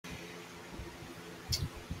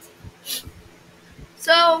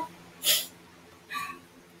So,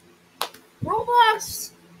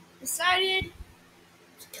 Roblox decided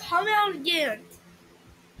to come out again.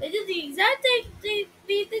 They did the exact thing.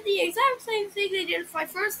 They did the exact same thing they did with my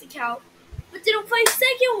first account, but they don't play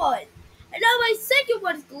second one. And now my second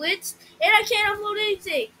one's glitched, and I can't upload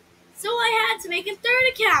anything. So I had to make a third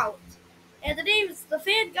account, and the name is the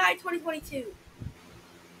Fan Guy 2022.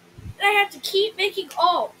 And I have to keep making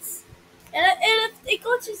alts. And if it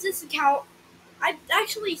glitches this account, I'm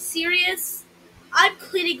actually serious. I'm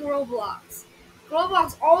quitting Roblox.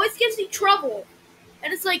 Roblox always gives me trouble.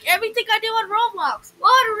 And it's like everything I do on Roblox,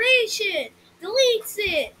 moderation, deletes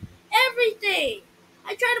it, everything.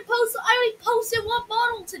 I already posted one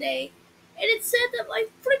model today, and it said that my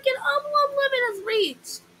freaking upload limit has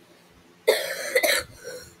reached.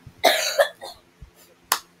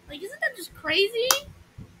 Like, isn't that just crazy?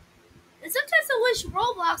 And sometimes I wish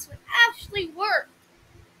Roblox would actually work.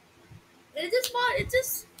 And if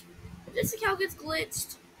this account gets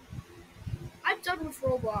glitched, I'm done with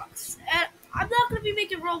Roblox. And I'm not going to be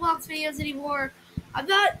making Roblox videos anymore. I'm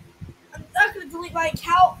not going to delete my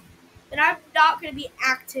account, and I'm not going to be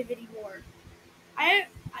active anymore. I'm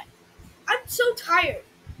so tired.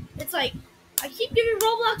 It's like, I keep giving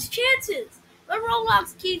Roblox chances, but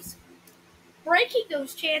Roblox keeps breaking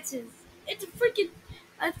those chances. It's a freaking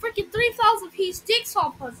 3,000 piece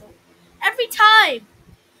jigsaw puzzle. Every time.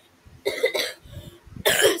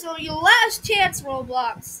 So your last chance,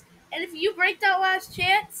 Roblox. And if you break that last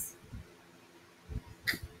chance,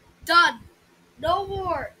 done. No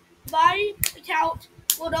more. My account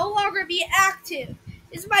will no longer be active.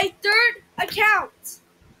 It's my third account.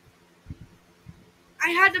 I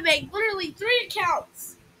had to make literally 3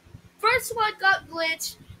 accounts. First one got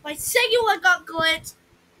glitched. My second one got glitched.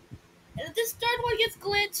 And if this third one gets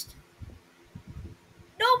glitched,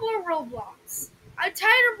 no more Roblox. I'm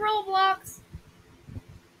tired of Roblox.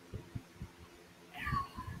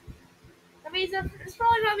 That means there's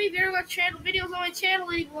probably not be very much videos on my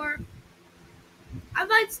channel anymore. I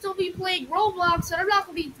might still be playing Roblox, but I'm not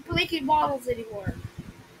going to be making models anymore.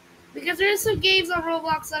 Because there are some games on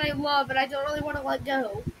Roblox that I love and I don't really want to let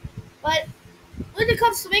go. But when it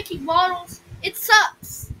comes to making models, it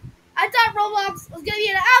sucks. I thought Roblox was going to be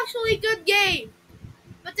an actually good game.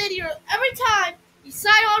 But then every time you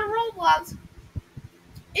sign on to Roblox,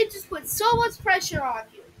 it just puts so much pressure on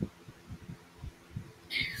you.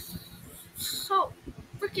 So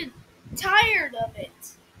freaking tired of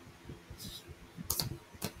it.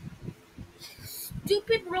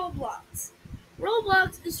 Stupid Roblox.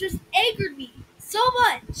 Roblox has just angered me so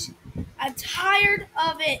much. I'm tired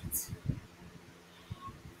of it.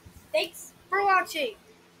 Thanks for watching.